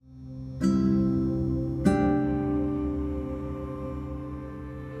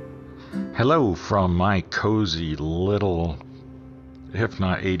Hello from my cozy little, if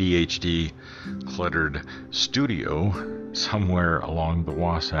not ADHD cluttered studio somewhere along the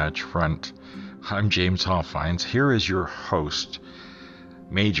Wasatch Front. I'm James Hoffines. Here is your host.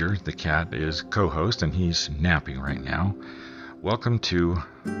 Major, the cat, is co-host and he's napping right now. Welcome to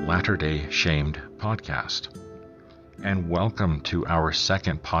Latter-day Shamed Podcast. And welcome to our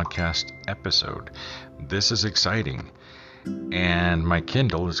second podcast episode. This is exciting. And my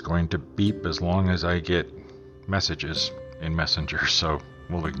Kindle is going to beep as long as I get messages in Messenger, so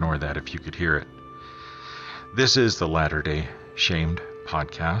we'll ignore that if you could hear it. This is the Latter-day Shamed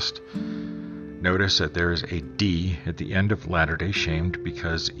Podcast. Notice that there is a D at the end of Latter-day Shamed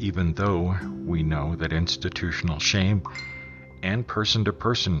because even though we know that institutional shame and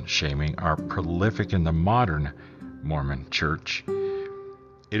person-to-person shaming are prolific in the modern Mormon Church,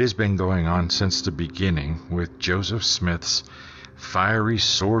 it has been going on since the beginning, with Joseph Smith's fiery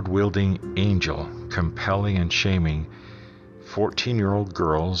sword-wielding angel compelling and shaming 14-year-old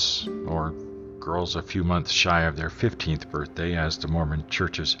girls, or girls a few months shy of their 15th birthday, as the Mormon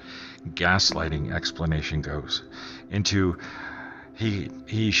Church's gaslighting explanation goes,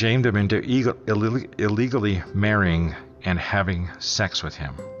 he shamed them into illegally marrying and having sex with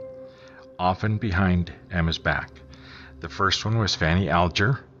him, often behind Emma's back. The first one was Fanny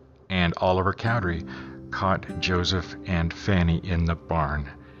Alger, and Oliver Cowdery caught Joseph and Fanny in the barn.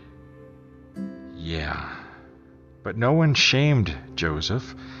 Yeah. But no one shamed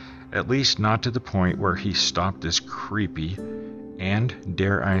Joseph, at least not to the point where he stopped this creepy and,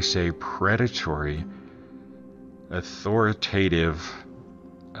 dare I say, predatory, authoritative,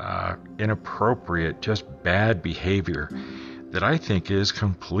 inappropriate, just bad behavior that I think is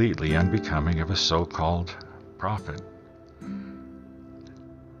completely unbecoming of a so-called prophet.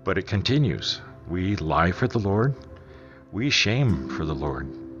 But it continues. We lie for the Lord. We shame for the Lord.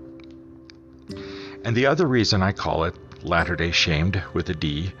 And the other reason I call it Latter-day Shamed with a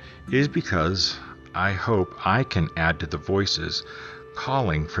D is because I hope I can add to the voices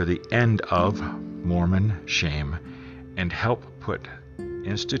calling for the end of Mormon shame and help put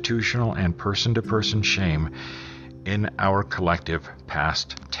institutional and person-to-person shame in our collective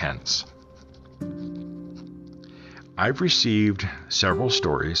past tense. I've received several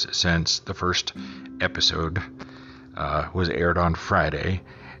stories since the first episode was aired on Friday,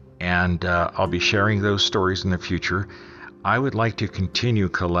 and I'll be sharing those stories in the future. I would like to continue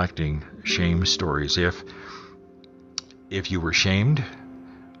collecting shame stories if you were shamed,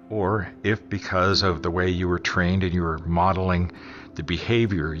 or if because of the way you were trained and you were modeling the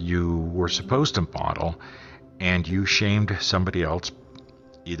behavior you were supposed to model, and you shamed somebody else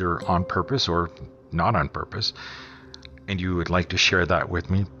either on purpose or not on purpose, and you would like to share that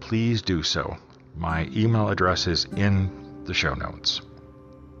with me, please do so. My email address is in the show notes.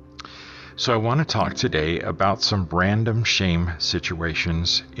 So I want to talk today about some random shame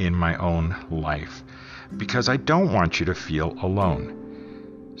situations in my own life, because I don't want you to feel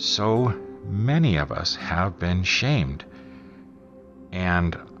alone. So many of us have been shamed,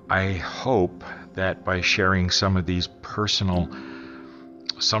 and I hope that by sharing some of these personal,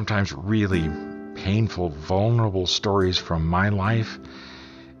 sometimes really painful, vulnerable stories from my life,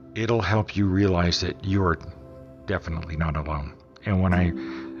 it'll help you realize that you're definitely not alone. And when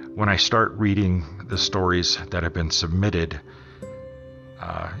I start reading the stories that have been submitted,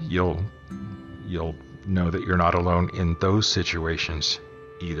 you'll know that you're not alone in those situations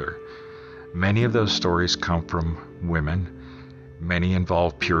either. Many of those stories come from women. Many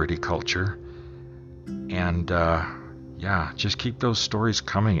involve purity culture. And just keep those stories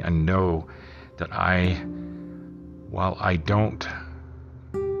coming and know that while I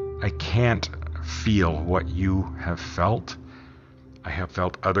can't feel what you have felt, I have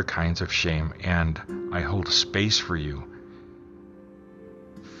felt other kinds of shame, and I hold a space for you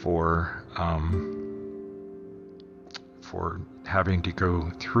for having to go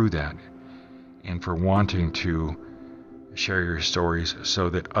through that, and for wanting to share your stories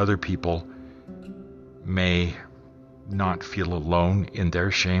so that other people may not feel alone in their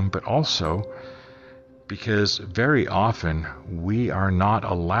shame, but also because very often we are not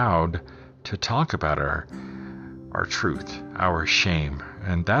allowed to talk about our truth, our shame.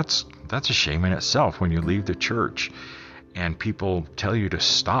 And that's a shame in itself when you leave the church and people tell you to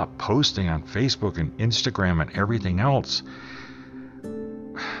stop posting on Facebook and Instagram and everything else.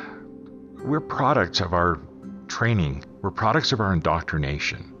 We're products of our training. We're products of our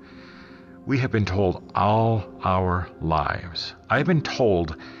indoctrination. We have been told all our lives. I've been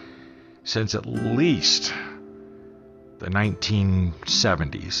told since at least the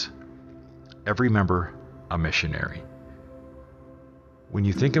 1970s, every member a missionary. When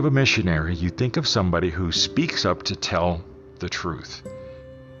you think of a missionary, you think of somebody who speaks up to tell the truth,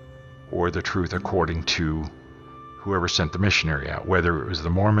 or the truth according to whoever sent the missionary out, whether it was the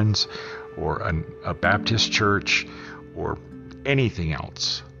Mormons or a Baptist church or anything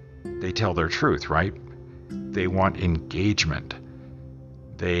else. They tell their truth, right? They want engagement.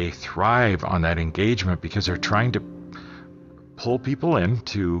 They thrive on that engagement because they're trying to pull people in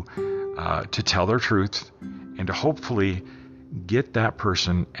to tell their truth and to hopefully get that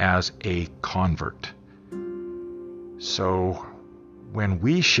person as a convert. So when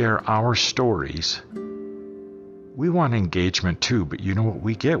we share our stories, we want engagement too, but you know what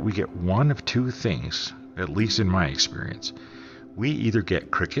we get? We get one of two things, at least in my experience. We either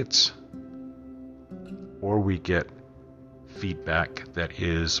get crickets or we get feedback that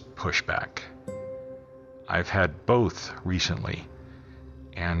is pushback. I've had both recently,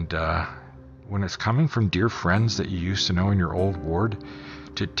 and when it's coming from dear friends that you used to know in your old ward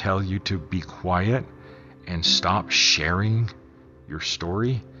to tell you to be quiet and stop sharing your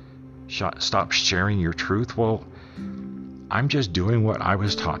story, stop sharing your truth, well, I'm just doing what I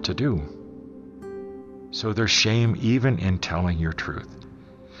was taught to do. So there's shame even in telling your truth.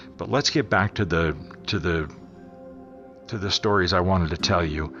 But let's get back to the stories I wanted to tell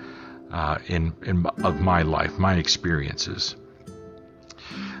you of my life, my experiences.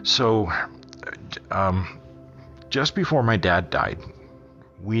 So just before my dad died,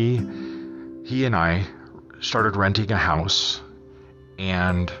 he and I started renting a house,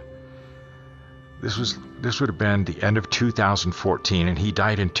 and this would have been the end of 2014, and he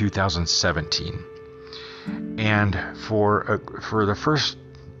died in 2017. And for the first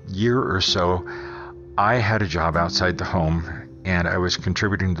year or so, I had a job outside the home, and I was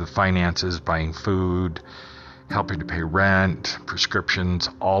contributing to the finances, buying food, helping to pay rent, prescriptions,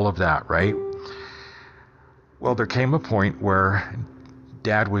 all of that, right? Well, there came a point where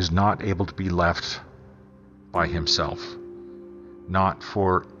Dad was not able to be left by himself, not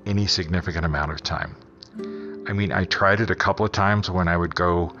for any significant amount of time. I mean, I tried it a couple of times when I would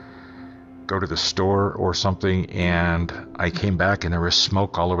go to the store or something, and I came back and there was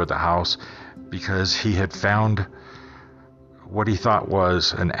smoke all over the house because he had found what he thought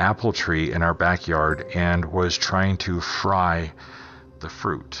was an apple tree in our backyard and was trying to fry the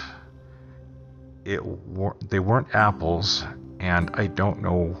fruit. They weren't apples, and I don't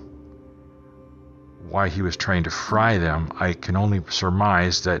know why he was trying to fry them. I can only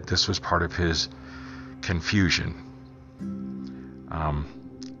surmise that this was part of his confusion.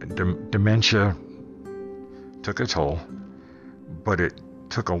 Dementia took a toll, but it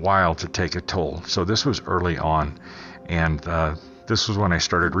took a while to take a toll. So this was early on, and this was when I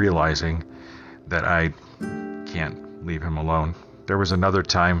started realizing that I can't leave him alone. There was another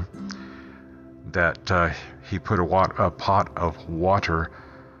time that he put a pot of water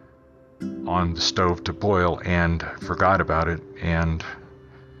on the stove to boil and forgot about it, and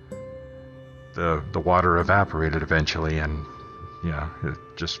the water evaporated eventually, and it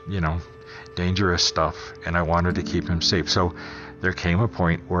just, dangerous stuff, and I wanted to keep him safe. So there came a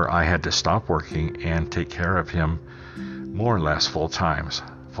point where I had to stop working and take care of him more or less full time.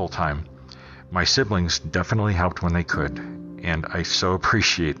 My siblings definitely helped when they could, and I so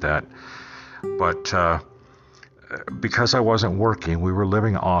appreciate that. But because I wasn't working, we were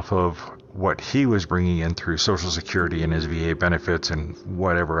living off of what he was bringing in through Social Security and his VA benefits and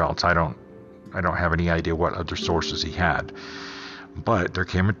whatever else. I don't have any idea what other sources he had. But there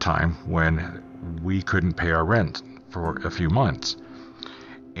came a time when we couldn't pay our rent for a few months.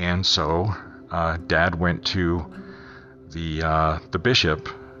 And so Dad went to the bishop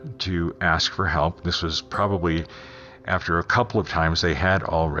to ask for help. This was probably after a couple of times they had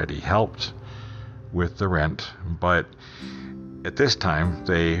already helped with the rent, but at this time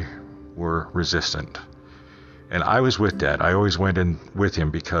they were resistant. And I was with Dad. I always went in with him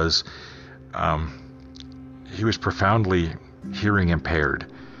because he was profoundly hearing impaired,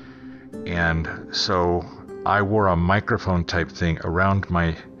 and so I wore a microphone type thing around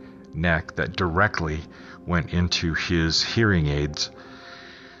my neck that directly went into his hearing aids.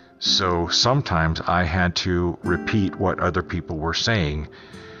 So sometimes I had to repeat what other people were saying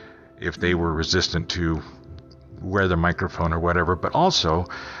if they were resistant to wear the microphone or whatever, but also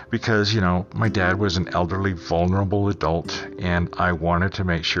because, my dad was an elderly, vulnerable adult, and I wanted to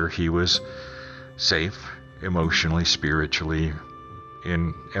make sure he was safe, emotionally, spiritually,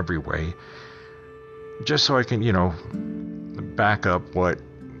 in every way, just so I can, back up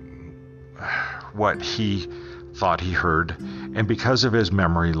what he thought he heard. And because of his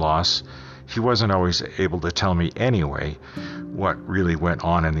memory loss, he wasn't always able to tell me anyway what really went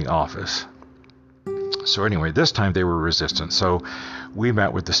on in the office. So anyway, this time they were resistant. So we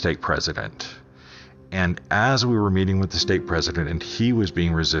met with the stake president. And as we were meeting with the stake president and he was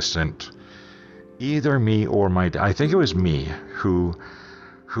being resistant, either me or I think it was me who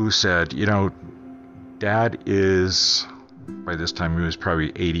said, Dad is, by this time he was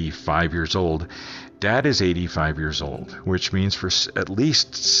probably 85 years old. Dad is 85 years old, which means for at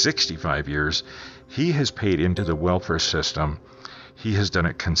least 65 years, he has paid into the welfare system. He has done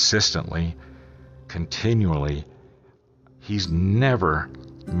it consistently, continually. He's never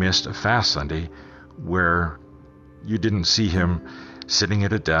missed a fast Sunday where you didn't see him sitting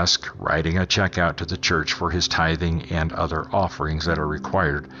at a desk writing a check out to the church for his tithing and other offerings that are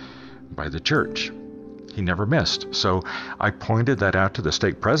required by the church. He never missed. So I pointed that out to the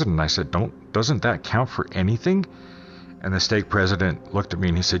stake president. I said, doesn't that count for anything? And the stake president looked at me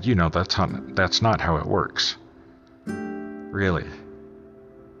and he said, that's not how it works. Really?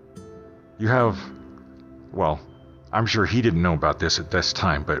 You have, I'm sure he didn't know about this at this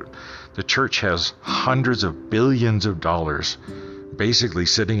time, but the church has hundreds of billions of dollars basically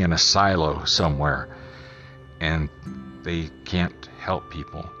sitting in a silo somewhere, and they can't help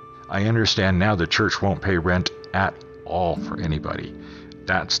people. I understand now the church won't pay rent at all for anybody.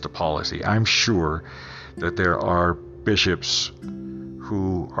 That's the policy. I'm sure that there are bishops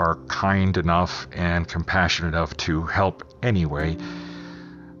who are kind enough and compassionate enough to help anyway,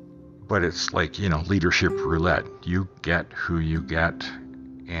 but it's like, leadership roulette. You get who you get,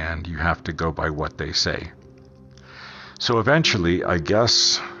 and you have to go by what they say. So eventually, I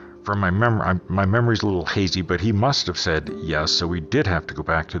guess, from my memory's a little hazy, but he must have said yes, so we did have to go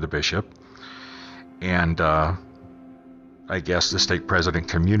back to the bishop. And I guess the stake president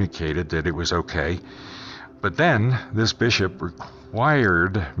communicated that it was okay. But then this bishop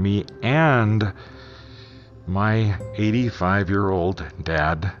required me and my 85-year-old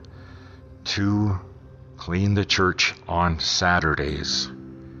dad to clean the church on Saturdays.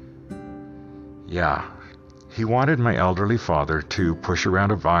 Yeah. He wanted my elderly father to push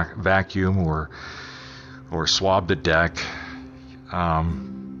around a vacuum or swab the deck,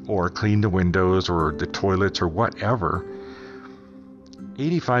 or clean the windows or the toilets or whatever.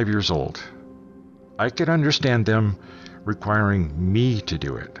 85 years old. I could understand them requiring me to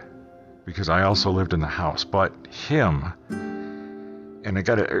do it because I also lived in the house, but him, and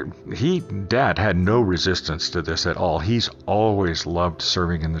Dad had no resistance to this at all. He's always loved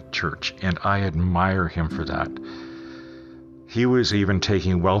serving in the church, and I admire him for that. He was even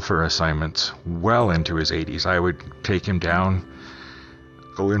taking welfare assignments well into his 80s. I would take him down,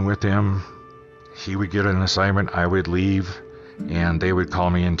 go in with him. He would get an assignment, I would leave, and they would call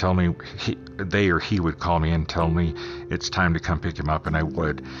me and tell me, he would call me and tell me it's time to come pick him up, and I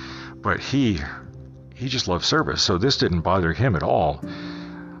would. But he just loved service, so this didn't bother him at all.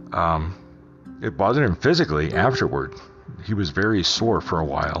 It bothered him physically afterward. He was very sore for a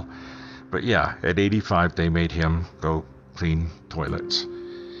while. But yeah, at 85, they made him go clean toilets.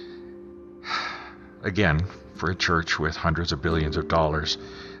 Again, for a church with hundreds of billions of dollars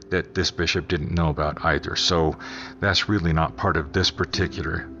that this bishop didn't know about either. So that's really not part of this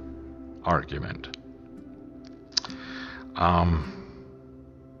particular argument.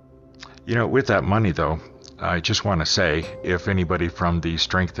 With that money, though, I just want to say, if anybody from the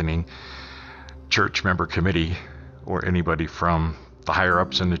Strengthening Church Member Committee or anybody from the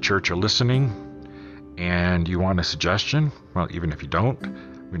higher-ups in the church are listening and you want a suggestion, well, even if you don't,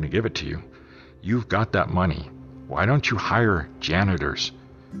 I'm going to give it to you. You've got that money. Why don't you hire janitors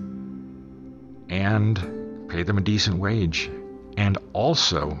and pay them a decent wage and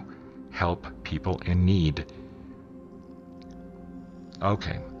also help people in need?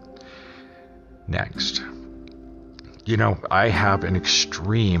 Okay. Next. I have an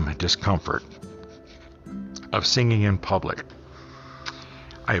extreme discomfort of singing in public.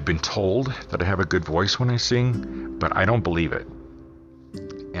 I have been told that I have a good voice when I sing, but I don't believe it.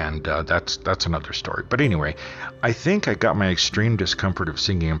 And that's another story. But anyway, I think I got my extreme discomfort of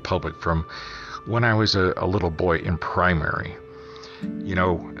singing in public from when I was a little boy in primary.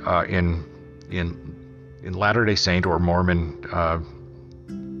 In Latter-day Saint or Mormon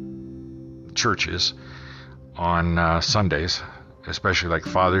churches on Sundays, especially like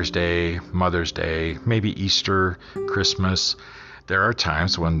Father's Day, Mother's Day, maybe Easter, Christmas, there are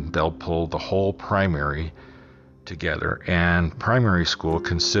times when they'll pull the whole primary together, and primary school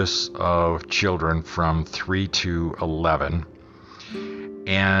consists of children from 3 to 11,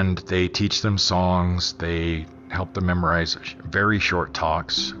 and they teach them songs, they help them memorize very short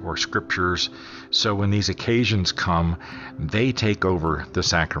talks or scriptures. So when these occasions come, they take over the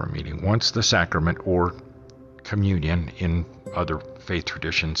sacrament meeting. Once the sacrament or communion in other faith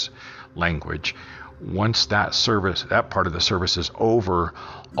traditions language. Once that part of the service is over,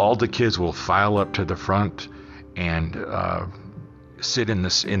 all the kids will file up to the front and sit in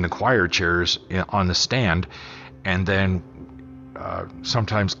the choir chairs on the stand, and then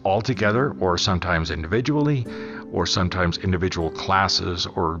sometimes all together, or sometimes individually, or sometimes individual classes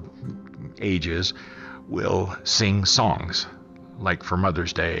or ages will sing songs, like for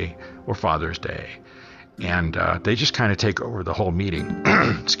Mother's Day or Father's Day. And they just kind of take over the whole meeting.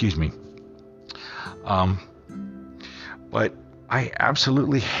 Excuse me. But I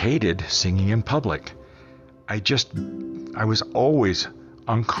absolutely hated singing in public. I was always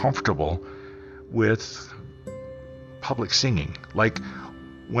uncomfortable with public singing. Like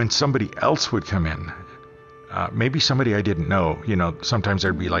when somebody else would come in, maybe somebody I didn't know, sometimes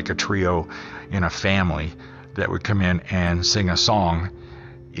there'd be like a trio in a family that would come in and sing a song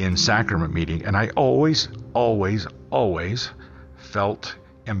in sacrament meeting. And I always felt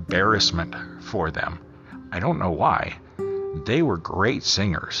embarrassment for them. I don't know why. They were great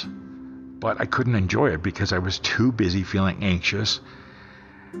singers, but I couldn't enjoy it because I was too busy feeling anxious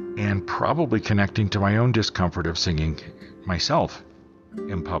and probably connecting to my own discomfort of singing myself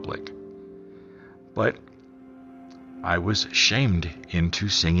in public. But I was shamed into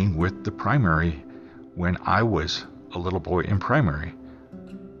singing with the primary when I was a little boy in primary.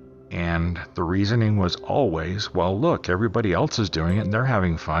 And the reasoning was always, well, look, everybody else is doing it and they're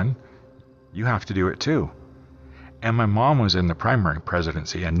having fun. You have to do it too. And my mom was in the primary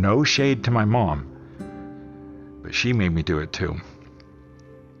presidency, and no shade to my mom, but she made me do it too.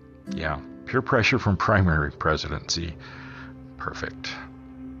 Yeah, peer pressure from primary presidency. Perfect.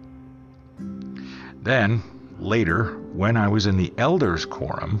 Then, later, when I was in the elders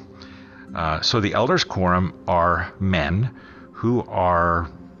quorum, so the elders quorum are men who are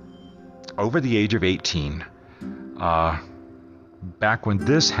over the age of 18. Back when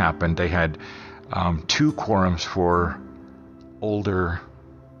this happened, they had 2 quorums for older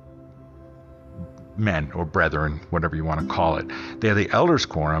men or brethren, whatever you want to call it. They had the elders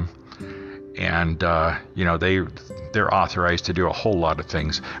quorum, and they're authorized to do a whole lot of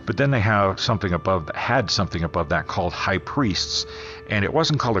things. But then they have something above that called high priests, and it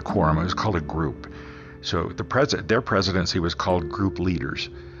wasn't called a quorum; it was called a group. So their presidency was called group leaders.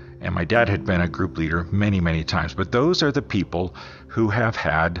 And my dad had been a group leader many, many times. But those are the people who have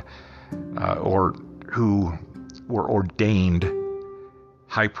had or who were ordained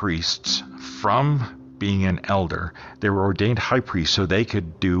high priests from being an elder. They were ordained high priests so they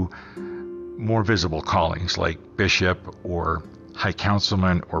could do more visible callings like bishop or high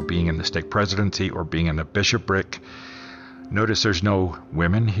councilman or being in the stake presidency or being in the bishopric. Notice there's no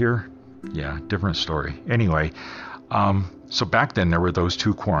women here. Yeah, different story. Anyway, so back then there were those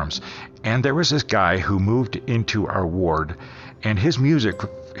 2 quorums, and there was this guy who moved into our ward, and his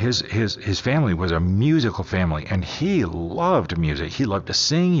family was a musical family, and he loved music. He loved to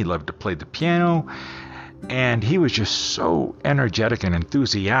sing, he loved to play the piano, and he was just so energetic and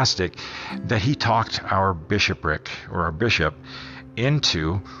enthusiastic that he talked our bishopric or our bishop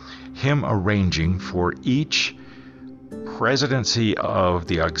into him arranging for each presidency of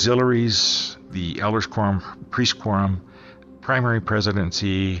the auxiliaries, the elders quorum, priest quorum, primary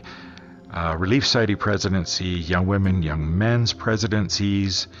presidency, relief society presidency, young women, young men's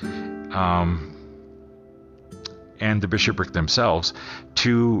presidencies, and the bishopric themselves,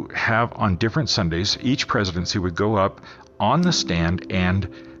 to have on different Sundays, each presidency would go up on the stand and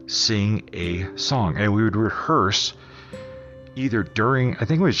sing a song. And we would rehearse either during, I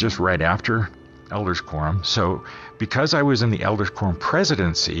think it was just right after elders quorum. So because I was in the elders quorum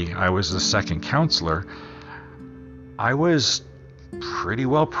presidency, I was the second counselor, I was pretty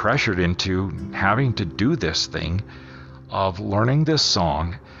well pressured into having to do this thing of learning this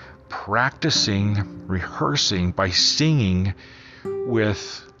song, practicing, rehearsing by singing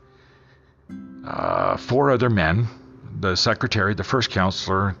with 4 other men, the secretary, the first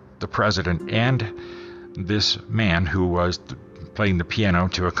counselor, the president, and this man who was playing the piano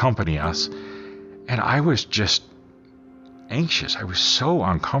to accompany us. And I was just anxious. I was so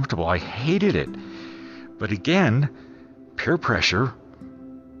uncomfortable. I hated it. But again, peer pressure,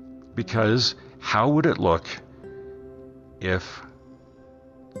 because how would it look if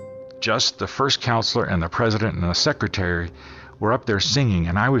just the first counselor and the president and the secretary were up there singing,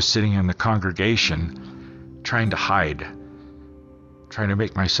 and I was sitting in the congregation trying to hide, trying to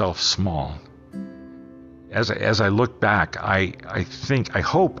make myself small? As I look back, I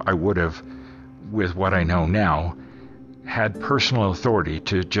hope I would have, with what I know now, had personal authority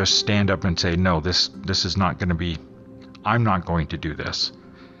to just stand up and say, no, this is not going to be, I'm not going to do this.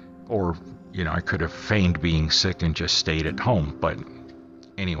 Or I could have feigned being sick and just stayed at home. But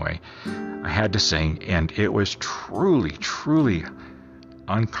anyway, I had to sing, and it was truly, truly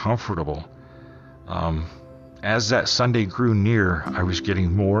uncomfortable. As that Sunday grew near, I was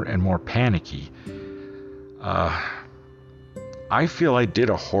getting more and more panicky. I feel I did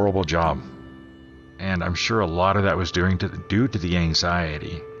a horrible job, and I'm sure a lot of that was due to the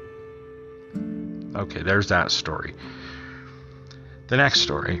anxiety. Okay, there's that story. The next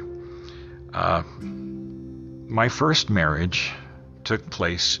story. My first marriage took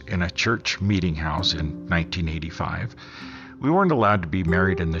place in a church meeting house in 1985. We weren't allowed to be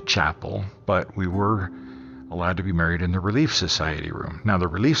married in the chapel, but we were allowed to be married in the Relief Society room. Now, the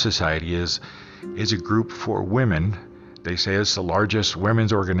Relief Society is a group for women. They say it's the largest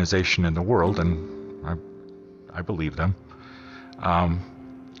women's organization in the world, and I believe them.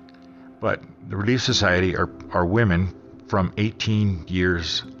 But the Relief Society are women from 18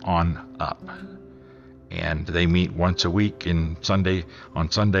 years on up. And they meet once a week on Sunday.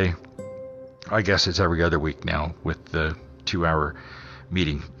 I guess it's every other week now with the 2-hour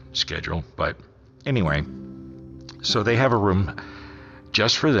meeting schedule. But anyway, so they have a room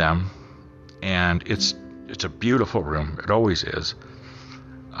just for them, and it's a beautiful room. It always is.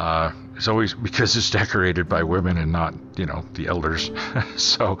 It's always, because it's decorated by women and not, the elders.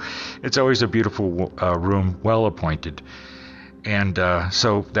 So it's always a beautiful room, well appointed. And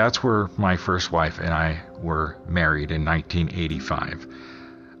so that's where my first wife and I were married in 1985.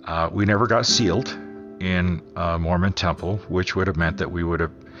 We never got sealed in a Mormon temple, which would have meant that we would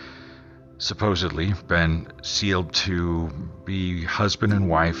have supposedly been sealed to be husband and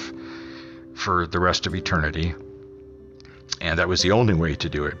wife for the rest of eternity. And that was the only way to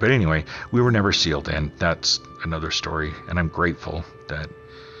do it. But anyway, we were never sealed, and that's another story. And I'm grateful that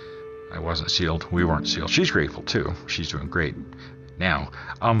I wasn't sealed. We weren't sealed. She's grateful too. She's doing great now.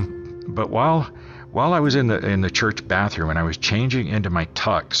 But while I was in the church bathroom and I was changing into my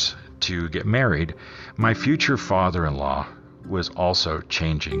tux to get married, my future father-in-law was also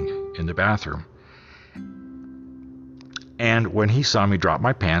changing in the bathroom. And when he saw me drop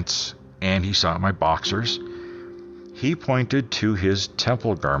my pants and he saw my boxers, he pointed to his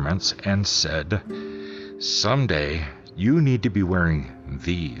temple garments and said, "Someday you need to be wearing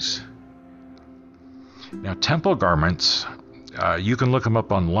these." Now, temple garments, you can look them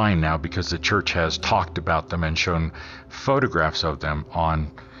up online now because the church has talked about them and shown photographs of them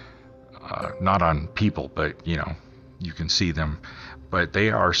on, not on people, but, you can see them. But they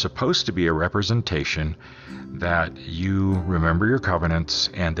are supposed to be a representation that you remember your covenants,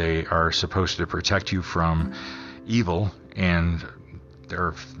 and they are supposed to protect you from evil. And there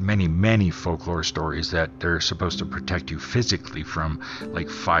are many, many folklore stories that they're supposed to protect you physically from, like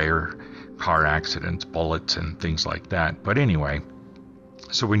fire, car accidents, bullets, and things like that. But anyway,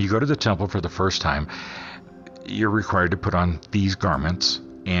 so when you go to the temple for the first time, you're required to put on these garments,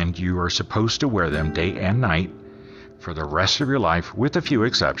 and you are supposed to wear them day and night for the rest of your life, with a few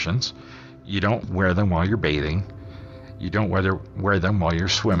exceptions. You don't wear them while you're bathing. You don't wear them while you're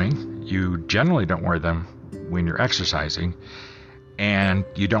swimming. You generally don't wear them when you're exercising. And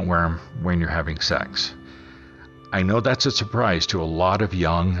you don't wear them when you're having sex. I know that's a surprise to a lot of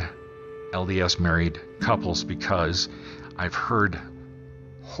young LDS married couples, because I've heard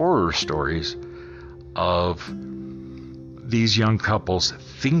horror stories of these young couples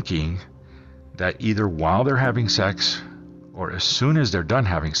thinking that either while they're having sex or as soon as they're done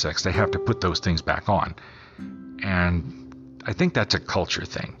having sex, they have to put those things back on. And I think that's a culture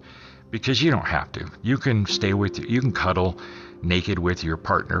thing, because you don't have to. You can you can cuddle naked with your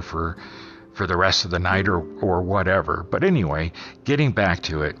partner for the rest of the night or whatever. But anyway, getting back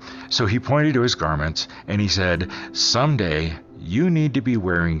to it. So he pointed to his garments and he said, "Someday you need to be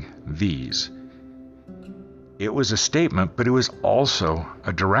wearing these." It was a statement, but it was also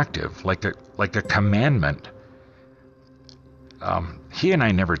a directive, like a commandment. He and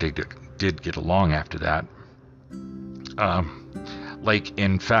I never did get along after that.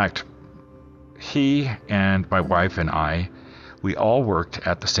 In fact, he and my wife and I, we all worked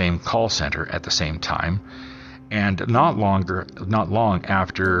at the same call center at the same time. And not long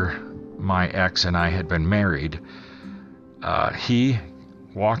after my ex and I had been married, he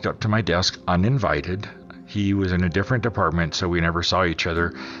walked up to my desk uninvited. He was in a different department, so we never saw each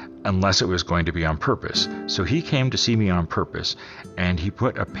other unless it was going to be on purpose. So he came to see me on purpose, and he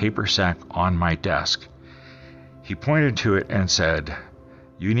put a paper sack on my desk. He pointed to it and said,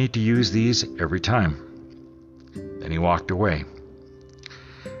 "You need to use these every time." Then he walked away.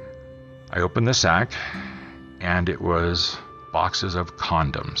 I opened the sack, and it was boxes of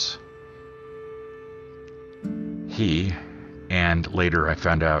condoms. He And later I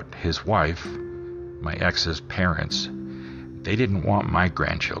found out his wife, my ex's parents, they didn't want my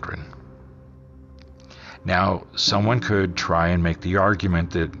grandchildren. Now, someone could try and make the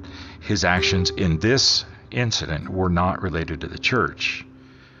argument that his actions in this incident were not related to the church.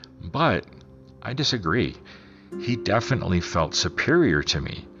 But I disagree. He definitely felt superior to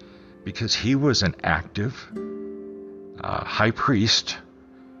me because he was an active high priest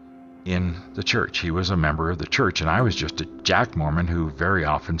in the church. He was a member of the church, and I was just a Jack Mormon who very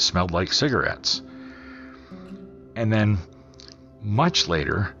often smelled like cigarettes. And then much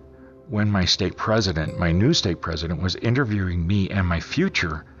later, when my new state president, was interviewing me and my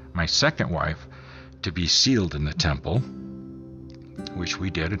second wife, to be sealed in the temple, which we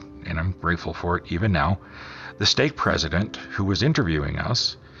did, and I'm grateful for it even now, the stake president who was interviewing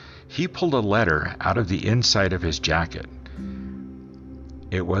us, he pulled a letter out of the inside of his jacket.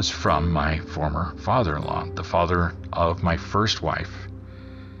 It was from my former father-in-law, the father of my first wife.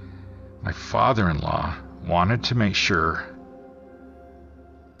 My father-in-law wanted to make sure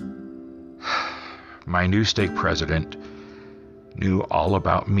my new stake president knew all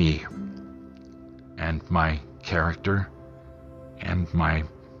about me and my character and my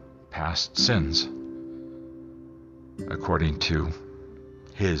past sins, according to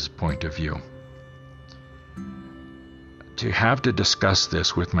his point of view. To have to discuss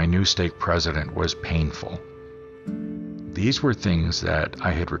this with my new stake president was painful. These were things that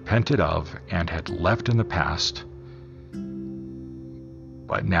I had repented of and had left in the past,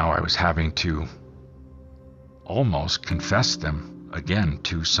 but now I was having to almost confess them again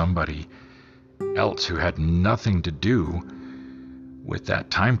to somebody else who had nothing to do with that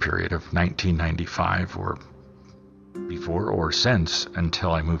time period of 1995 or before or since,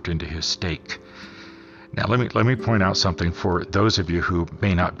 until I moved into his stake. Now let me point out something for those of you who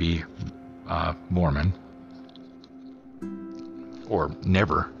may not be Mormon or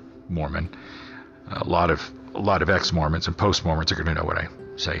never Mormon. A lot of ex-Mormons and post-Mormons are going to know what I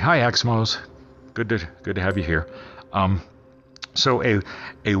say. Hi, ex-Mos. Good to have you here. So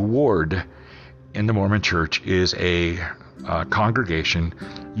a ward in the Mormon Church is a congregation,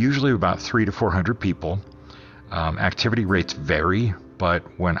 usually about 300 to 400 people. Activity rates vary, but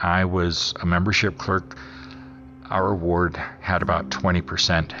when I was a membership clerk, our ward had about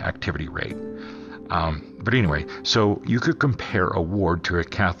 20% activity rate. But anyway, so you could compare a ward to a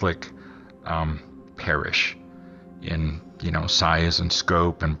Catholic parish in size and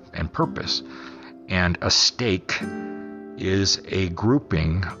scope and purpose. And a stake is a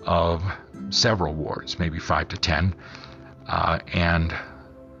grouping of several wards, maybe 5 to 10, and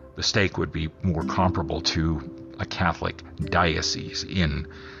the stake would be more comparable to a Catholic diocese in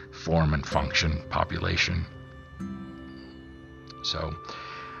form and function, population. So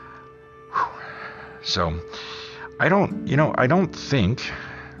I don't think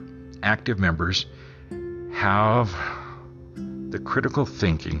active members have the critical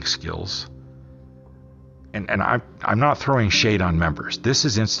thinking skills. And I'm not throwing shade on members. This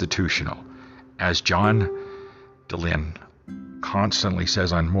is institutional. As John DeLynn constantly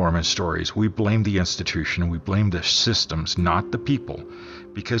says on Mormon Stories, we blame the institution, we blame the systems, not the people,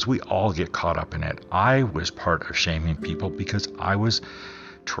 because we all get caught up in it. I was part of shaming people because I was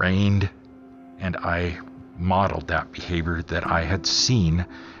trained and I modeled that behavior that I had seen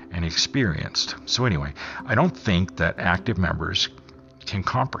and experienced. So anyway, I don't think that active members can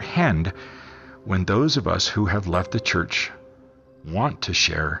comprehend when those of us who have left the church want to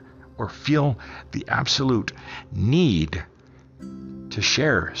share or feel the absolute need to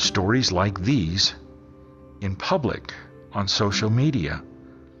share stories like these in public on social media.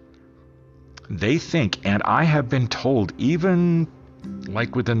 They think, and I have been told, even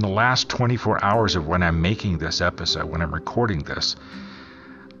like within the last 24 hours of when I'm making this episode, when I'm recording this,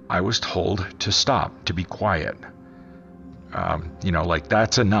 I was told to stop, to be quiet. Like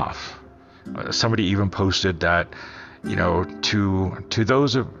that's enough. Somebody even posted that, to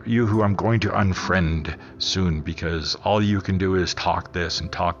those of you who I'm going to unfriend soon because all you can do is talk this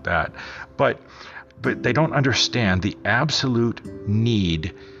and talk that. But they don't understand the absolute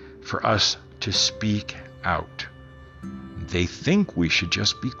need for us to speak out. They think we should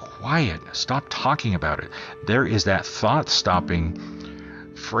just be quiet, stop talking about it. There is that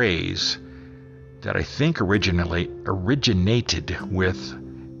thought-stopping phrase that I think originated with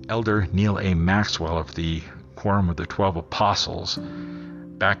Elder Neil A. Maxwell of the Quorum of the 12 Apostles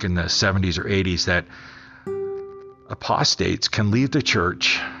back in the 70s or 80s, that apostates can leave the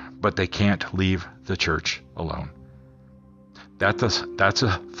church, but they can't leave the church alone. That's a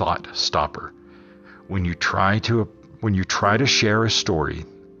thought stopper. When you try to share a story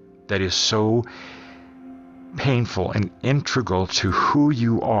that is so painful and integral to who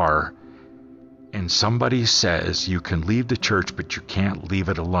you are, and somebody says you can leave the church, but you can't leave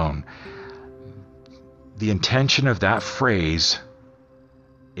it alone, the intention of that phrase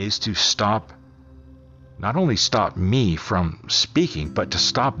is to not only stop me from speaking, but to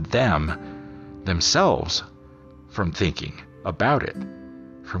stop themselves from thinking about it,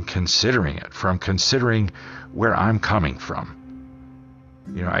 from considering it, from considering where I'm coming from.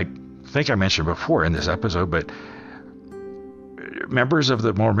 I think I mentioned before in this episode, but members of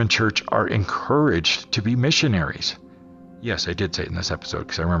the Mormon Church are encouraged to be missionaries. Yes, I did say it in this episode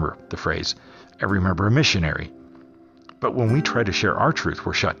because I remember the phrase, every member a missionary. But when we try to share our truth,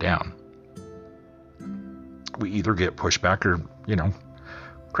 we're shut down. We either get pushback or,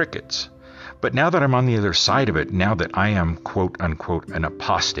 crickets. But now that I'm on the other side of it, now that I am, quote unquote, an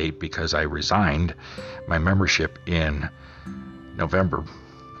apostate because I resigned my membership in November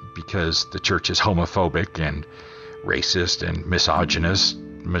because the church is homophobic and racist and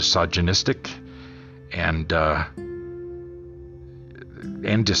misogynistic and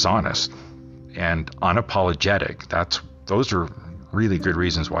dishonest and unapologetic. Those are really good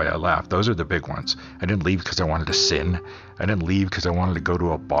reasons why I left. Those are the big ones. I didn't leave because I wanted to sin. I didn't leave because I wanted to go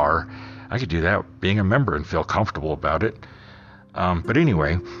to a bar. I could do that being a member and feel comfortable about it. But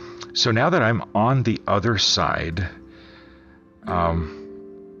anyway, so now that I'm on the other side,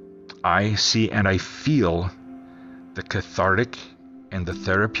 I see and I feel the cathartic and the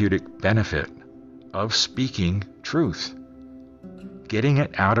therapeutic benefit of speaking truth. Getting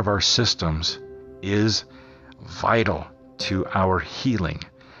it out of our systems is vital to our healing.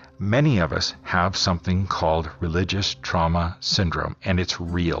 Many of us have something called religious trauma syndrome, and it's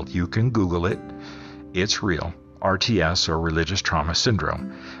real. You can Google it. It's real. RTS, or religious trauma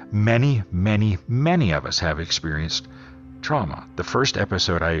syndrome. Many, many, many of us have experienced trauma. The first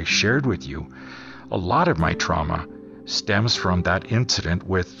episode I shared with you, a lot of my trauma stems from that incident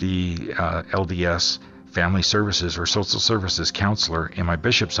with the LDS Family Services or Social Services counselor in my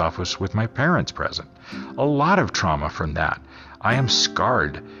bishop's office with my parents present. A lot of trauma from that. I am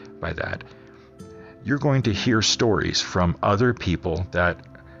scarred by that. You're going to hear stories from other people that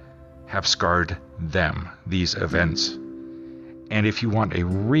have scarred them, these events. And if you want a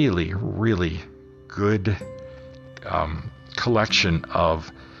really, really good collection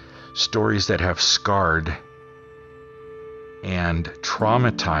of stories that have scarred and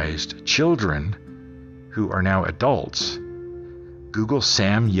traumatized children who are now adults, Google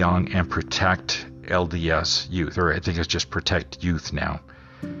Sam Young and Protect LDS Youth, or I think it's just Protect Youth now.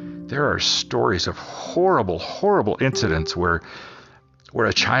 There are stories of horrible, horrible incidents where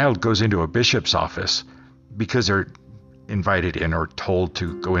a child goes into a bishop's office because they're invited in or told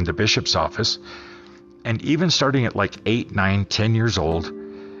to go in the bishop's office. And even starting at like 8, 9, 10 years old,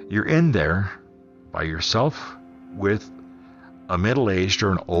 you're in there by yourself with a middle-aged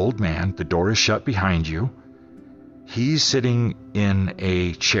or an old man. The door is shut behind you. He's sitting in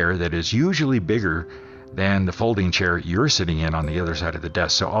a chair that is usually bigger than the folding chair you're sitting in on the other side of the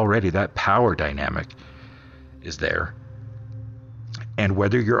desk. So already that power dynamic is there. And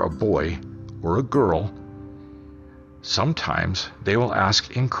whether you're a boy or a girl, sometimes they will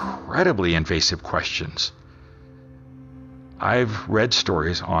ask incredibly invasive questions. I've read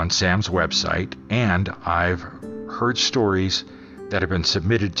stories on Sam's website, and I've heard stories that have been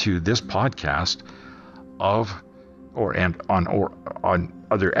submitted to this podcast on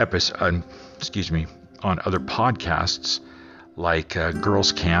other podcasts like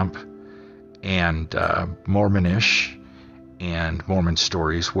Girls Camp and Mormonish and Mormon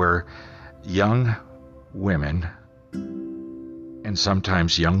Stories, where young women and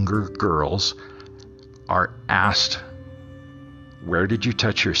sometimes younger girls are asked, where did you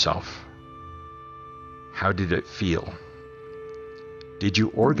touch yourself? How did it feel? Did you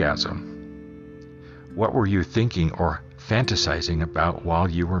orgasm? What were you thinking or fantasizing about while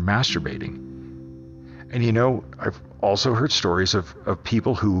you were masturbating? And I've also heard stories of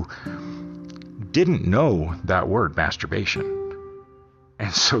people who didn't know that word, masturbation.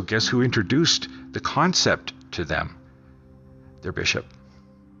 And so guess who introduced the concept to them? Their bishop.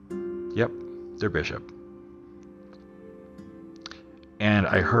 Yep, their bishop. And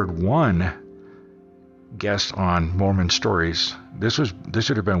I heard one guest on Mormon Stories. This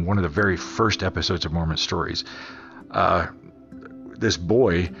would have been one of the very first episodes of Mormon Stories. This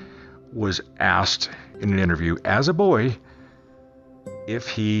boy was asked in an interview as a boy if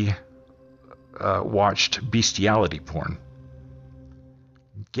he watched bestiality porn.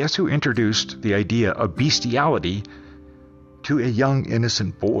 Guess who introduced the idea of bestiality to a young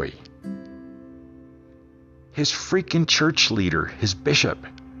innocent boy? His freaking church leader, his bishop.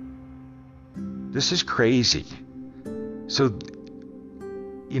 This is crazy. So,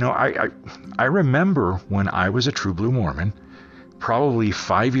 I remember when I was a True Blue Mormon, probably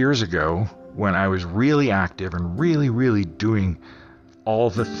 5 years ago, when I was really active and really, really doing all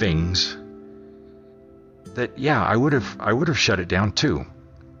the things that, I would have shut it down too.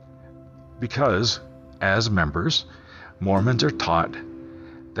 Because as members, Mormons are taught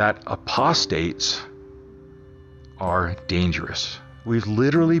that apostates are dangerous. We've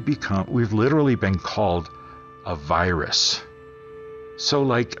literally been called a virus. So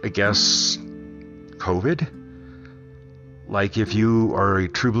like, I guess, COVID? Like if you are a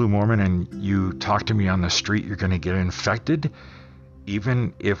True Blue Mormon and you talk to me on the street, you're going to get infected,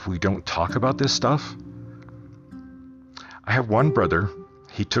 even if we don't talk about this stuff. I have one brother.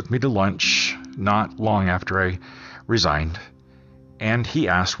 He took me to lunch not long after I resigned, and he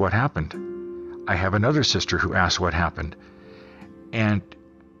asked what happened. I have another sister who asked what happened. And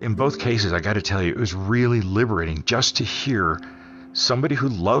in both cases, I got to tell you, it was really liberating just to hear somebody who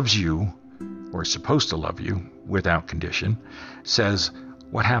loves you, or is supposed to love you without condition, says,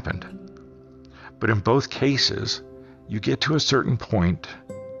 what happened? But in both cases, you get to a certain point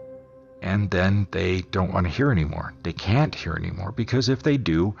and then they don't want to hear anymore. They can't hear anymore, because if they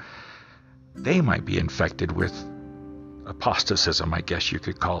do, they might be infected with apostatism, I guess you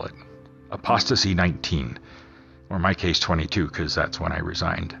could call it. Apostasy 19, or in my case 22, because that's when I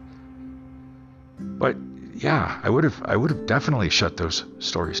resigned. But yeah, I would have definitely shut those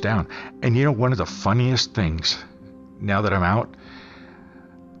stories down. And one of the funniest things, now that I'm out,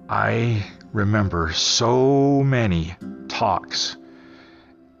 I remember so many talks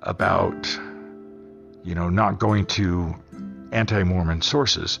about, not going to anti-Mormon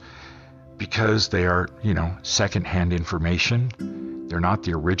sources because they are, secondhand information. They're not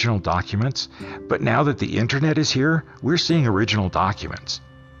the original documents. But now that the internet is here, we're seeing original documents.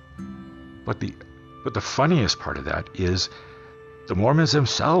 But the funniest part of that is the Mormons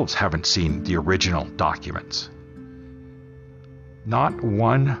themselves haven't seen the original documents. Not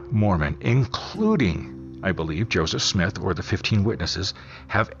one Mormon, including, I believe, Joseph Smith or the 15 witnesses,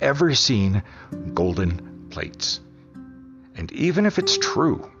 have ever seen golden plates. And even if it's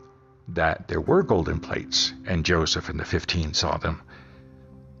true that there were golden plates and Joseph and the 15 saw them,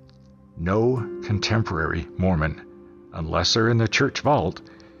 no contemporary Mormon, unless they're in the church vault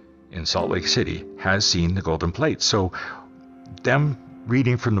in Salt Lake City, has seen the golden plates. So them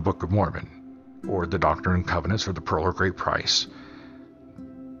reading from the Book of Mormon or the Doctrine and Covenants or the Pearl of Great Price,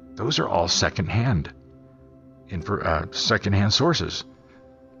 those are all secondhand sources,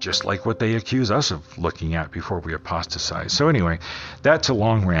 just like what they accuse us of looking at before we apostatize. So anyway, that's a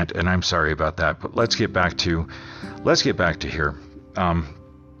long rant, and I'm sorry about that. But let's get back to here.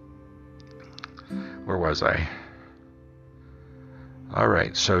 Where was I? All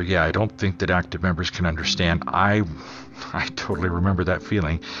right. So yeah, I don't think that active members can understand. I totally remember that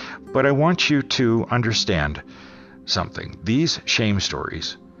feeling, but I want you to understand something. These shame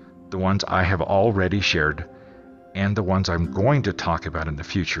stories, the ones I have already shared, and the ones I'm going to talk about in the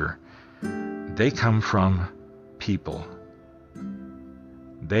future, they come from people.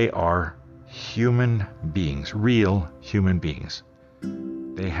 They are human beings, real human beings.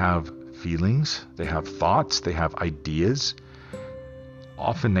 They have feelings, they have thoughts, they have ideas.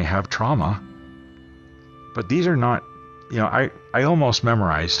 Often they have trauma. But these are not, I almost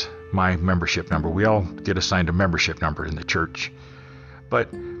memorized my membership number. We all get assigned a membership number in the church. But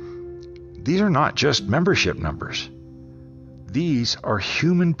these are not just membership numbers. These are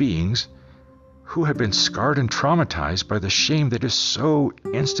human beings who have been scarred and traumatized by the shame that is so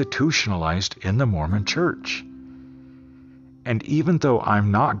institutionalized in the Mormon church. And even though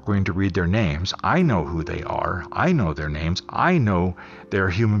I'm not going to read their names, I know who they are. I know their names. I know they're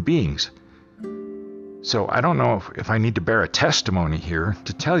human beings. So I don't know if I need to bear a testimony here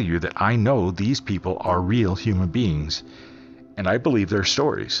to tell you that I know these people are real human beings, and I believe their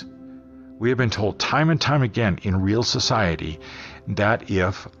stories. We have been told time and time again in real society that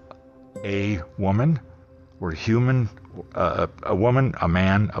if a woman or a woman, a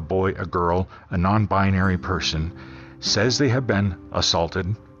man, a boy, a girl, a non-binary person says they have been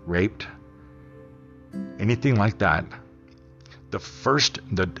assaulted, raped, anything like that,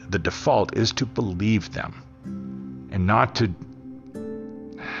 the default is to believe them, and not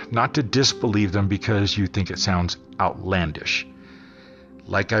to disbelieve them because you think it sounds outlandish.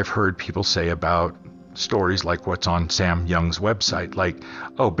 Like I've heard people say about stories like what's on Sam Young's website, like,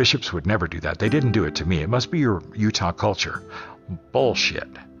 oh, bishops would never do that. They didn't do it to me. It must be your Utah culture. Bullshit.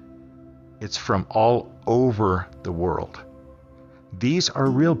 It's from all over the world. These are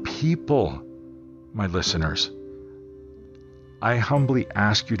real people, my listeners. I humbly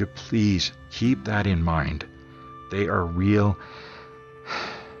ask you to please keep that in mind. They are real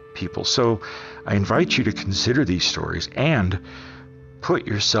people. So I invite you to consider these stories and put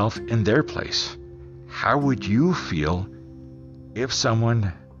yourself in their place. How would you feel if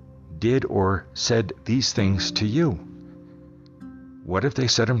someone did or said these things to you? What if they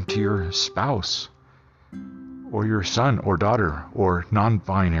said them to your spouse or your son or daughter or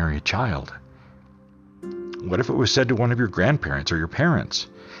non-binary child? What if it was said to one of your grandparents or your parents?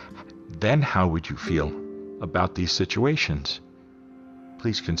 Then how would you feel about these situations?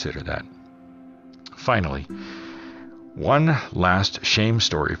 Please consider that. Finally, one last shame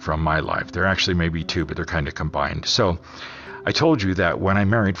story from my life. There actually may be two, but they're kind of combined. So I told you that when I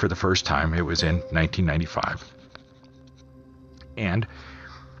married for the first time, it was in 1995. And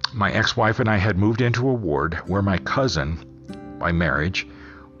my ex-wife and I had moved into a ward where my cousin, by marriage,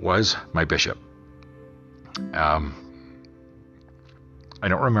 was my bishop. I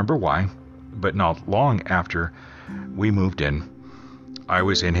don't remember why, but not long after we moved in, I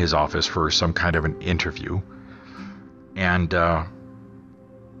was in his office for some kind of an interview. And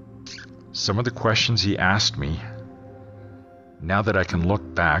some of the questions he asked me, now that I can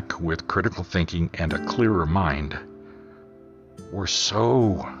look back with critical thinking and a clearer mind, were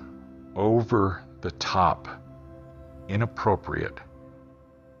so over the top, inappropriate,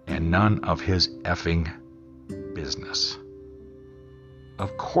 and none of his effing business.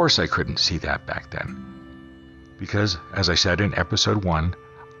 Of course I couldn't see that back then. Because, as I said in episode 1,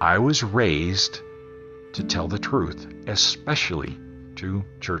 I was raised to tell the truth, especially to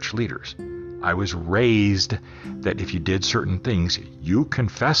church leaders. I was raised that if you did certain things, you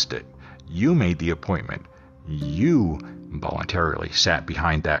confessed it. You made the appointment. You voluntarily sat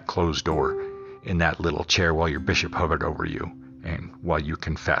behind that closed door in that little chair while your bishop hovered over you and while you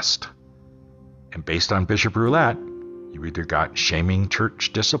confessed. And based on Bishop Roulette, you either got shaming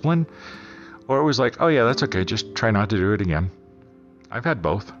church discipline, or it was like, oh yeah, that's okay, just try not to do it again. I've had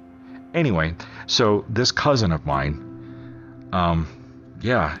both. Anyway, so this cousin of mine,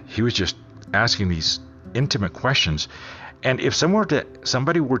 he was just asking these intimate questions. And if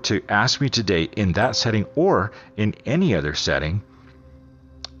somebody were to ask me today in that setting or in any other setting,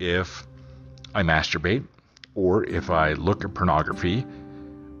 if I masturbate, or if I look at pornography,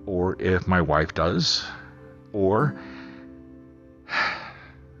 or if my wife does, or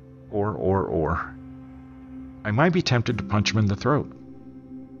I might be tempted to punch him in the throat.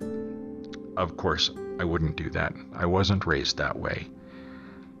 Of course, I wouldn't do that. I wasn't raised that way.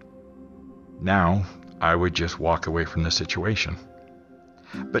 Now, I would just walk away from the situation.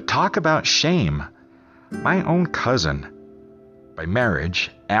 But talk about shame. My own cousin, by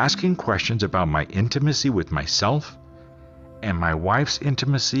marriage, asking questions about my intimacy with myself and my wife's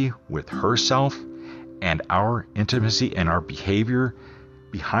intimacy with herself and our intimacy and our behavior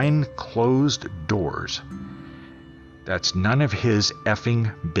behind closed doors. That's none of his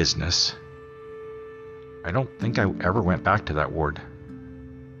effing business. I don't think I ever went back to that ward.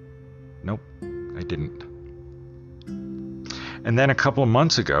 Nope, I didn't. And then a couple of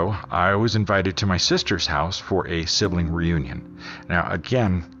months ago, I was invited to my sister's house for a sibling reunion. Now,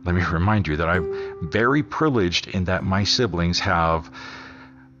 again, let me remind you that I'm very privileged in that my siblings have,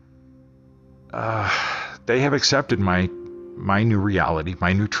 they have accepted my new reality,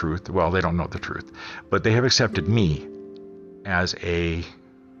 my new truth. Well, they don't know the truth, but they have accepted me as an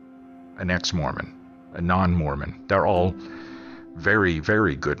ex-Mormon, a non-Mormon. They're all very,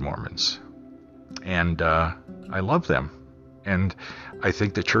 very good Mormons. And I love them. And I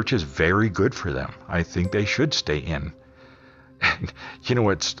think the church is very good for them. I think they should stay in. And you know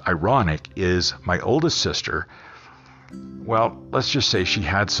what's ironic is my oldest sister, well, let's just say she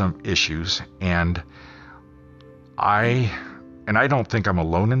had some issues, and I don't think I'm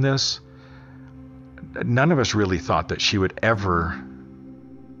alone in this. None of us really thought that she would ever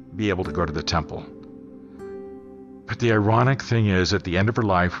be able to go to the temple. But the ironic thing is, at the end of her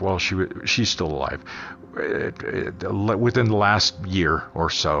life, well, she's still alive. Within the last year or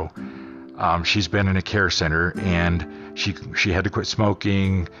so, she's been in a care center, and she had to quit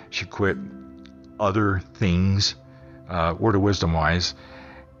smoking. She quit other things, word of wisdom wise,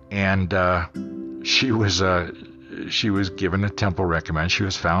 and she was given a temple recommend. She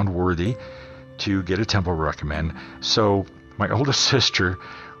was found worthy to get a temple recommend. So my oldest sister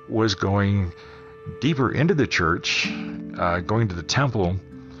was going deeper into the church, going to the temple,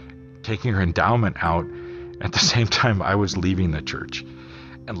 taking her endowment out. At the same time, I was leaving the church.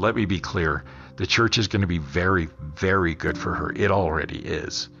 And let me be clear, the church is going to be very, very good for her. It already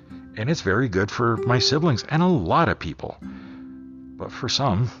is. And it's very good for my siblings and a lot of people. But for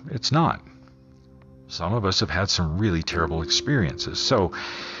some, it's not. some of us have had some really terrible experiences. So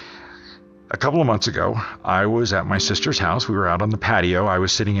a couple of months ago, I was at my sister's house. We were out on the patio. I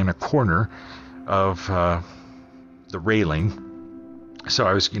was sitting in a corner of the railing. So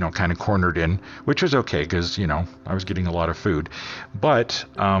I was, kind of cornered in, which was okay because, I was getting a lot of food. But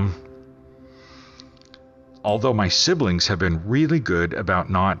although my siblings have been really good about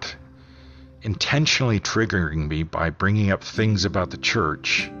not intentionally triggering me by bringing up things about the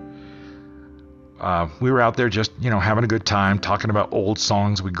church, we were out there just, having a good time, talking about old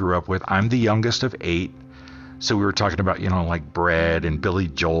songs we grew up with. I'm the youngest of 8. So we were talking about, like Bread and Billy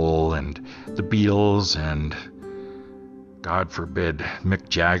Joel and the Beatles and, God forbid, Mick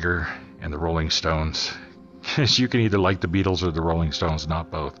Jagger and the Rolling Stones. You can either like the Beatles or the Rolling Stones,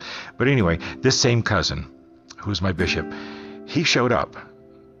 not both. But anyway, this same cousin, who's my bishop, he showed up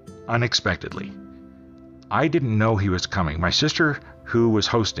unexpectedly. I didn't know he was coming. My sister, who was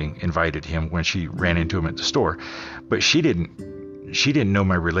hosting, invited him when she ran into him at the store, but she didn't know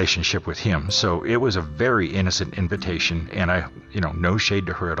my relationship with him. So it was a very innocent invitation, and I, no shade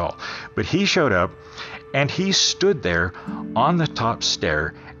to her at all. But he showed up, and he stood there on the top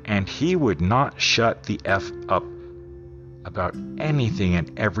stair, and he would not shut the F up about anything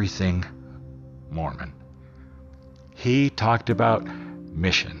and everything Mormon. He talked about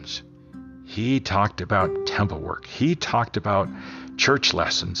missions. He talked about temple work. He talked about church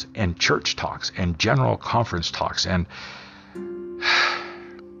lessons and church talks and general conference talks. And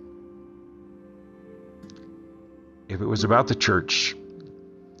if it was about the church,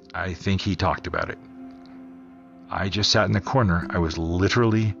 I think he talked about it. I just sat in the corner. I was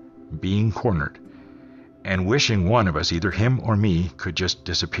literally being cornered and wishing one of us, either him or me, could just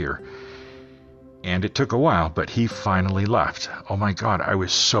disappear. And it took a while, but he finally left. Oh my God, I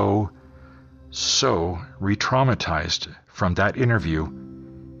was so re-traumatized from that interview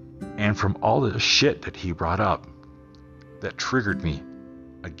and from all the shit that he brought up that triggered me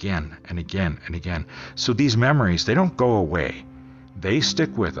again and again and again. So these memories, they don't go away. They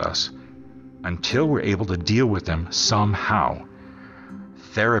stick with us until we're able to deal with them somehow.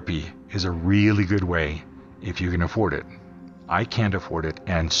 Therapy is a really good way if you can afford it. I can't afford it,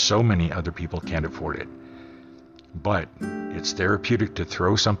 and so many other people can't afford it. But it's therapeutic to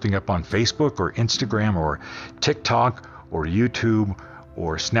throw something up on Facebook or Instagram or TikTok or YouTube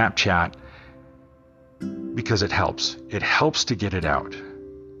or Snapchat because it helps. It helps to get it out.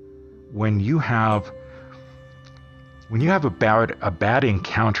 When you have a bad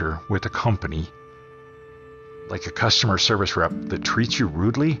encounter with a company, like a customer service rep that treats you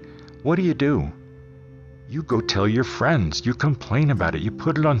rudely, what do? You go tell your friends. You complain about it. You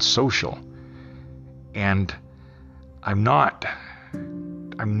put it on social. And I'm not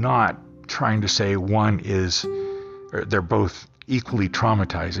trying to say they're both equally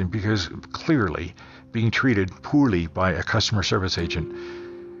traumatizing, because clearly being treated poorly by a customer service agent,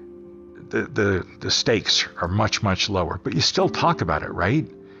 the stakes are much, much lower, but you still talk about it, right?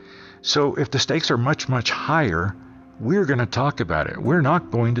 So if the stakes are much, much higher, we're going to talk about it. We're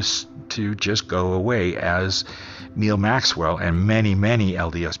not going to just go away, as Neil Maxwell and many, many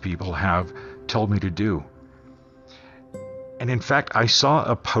LDS people have told me to do. And in fact, I saw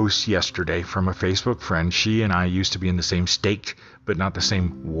a post yesterday from a Facebook friend. She and I used to be in the same stake, but not the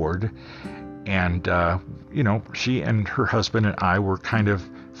same ward. And, she and her husband and I were kind of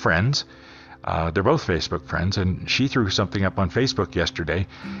friends. They're both Facebook friends. And she threw something up on Facebook yesterday.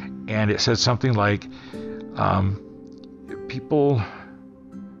 And it said something like, people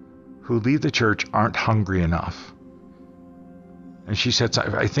who leave the church aren't hungry enough. And she said,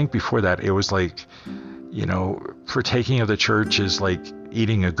 I think before that, it was like, partaking of the church is like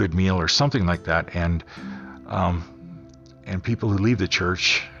eating a good meal or something like that. And people who leave the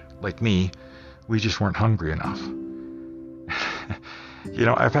church, like me, we just weren't hungry enough.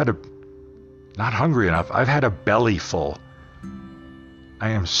 Not hungry enough. I've had a belly full.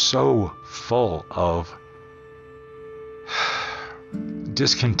 I am so full of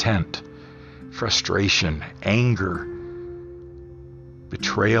discontent, frustration, anger,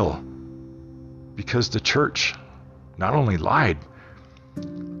 betrayal, because the church not only lied,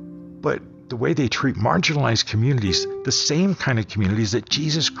 but the way they treat marginalized communities, the same kind of communities that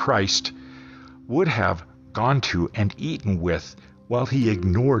Jesus Christ would have gone to and eaten with while he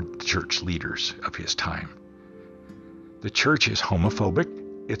ignored church leaders of his time. The church is homophobic,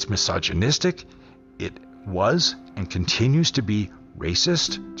 it's misogynistic, it was and continues to be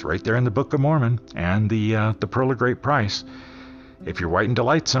racist. It's right there in the Book of Mormon and the Pearl of Great Price. If you're white and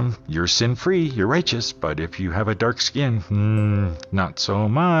delightsome, you're sin-free, you're righteous. But if you have a dark skin, not so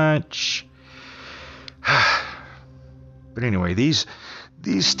much. But anyway, these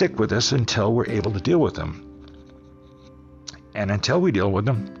these stick with us until we're able to deal with them. And until we deal with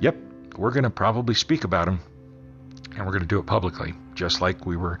them, yep, we're going to probably speak about them. And we're going to do it publicly, just like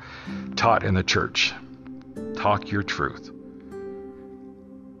we were taught in the church. Talk your truth.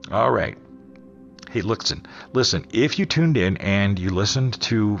 All right. Hey, listen, if you tuned in and you listened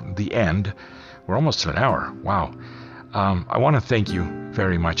to the end, we're almost to an hour. Wow. I want to thank you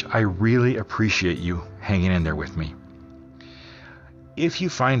very much. I really appreciate you hanging in there with me. If you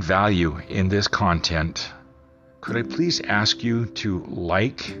find value in this content, could I please ask you to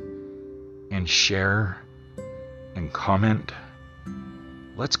like and share and comment?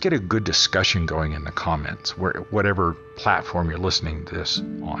 Let's get a good discussion going in the comments, whatever platform you're listening to this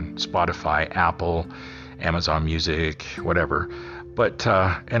on, Spotify, Apple, Amazon Music, whatever. But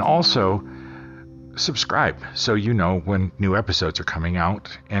and also subscribe so you know when new episodes are coming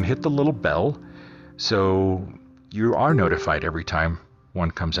out, and hit the little bell so you are notified every time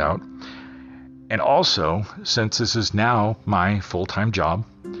one comes out. And also, since this is now my full-time job,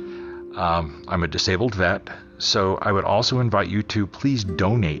 I'm a disabled vet, so I would also invite you to please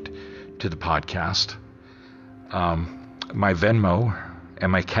donate to the podcast. My Venmo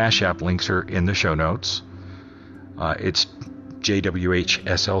and my Cash App links are in the show notes. It's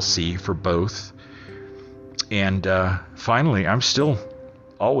JWHSLC for both. And finally, I'm still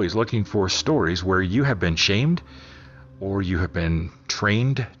always looking for stories where you have been shamed or you have been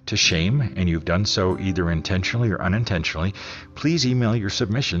trained to shame, and you've done so either intentionally or unintentionally. Please email your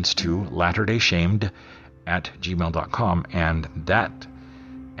submissions to latterdayshamed@gmail.com, and that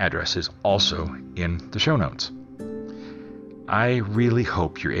address is also in the show notes. I really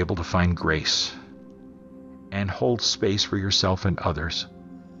hope you're able to find grace and hold space for yourself and others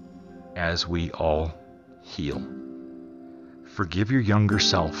as we all heal. Forgive your younger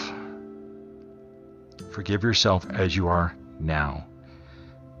self. Forgive yourself as you are now.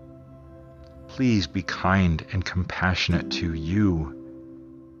 Please be kind and compassionate to you.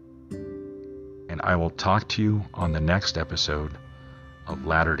 And I will talk to you on the next episode of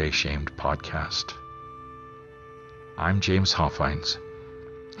Latter Day Shamed podcast. I'm James Hoffines,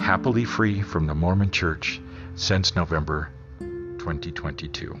 happily free from the Mormon Church since November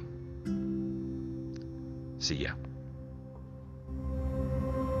 2022. See ya.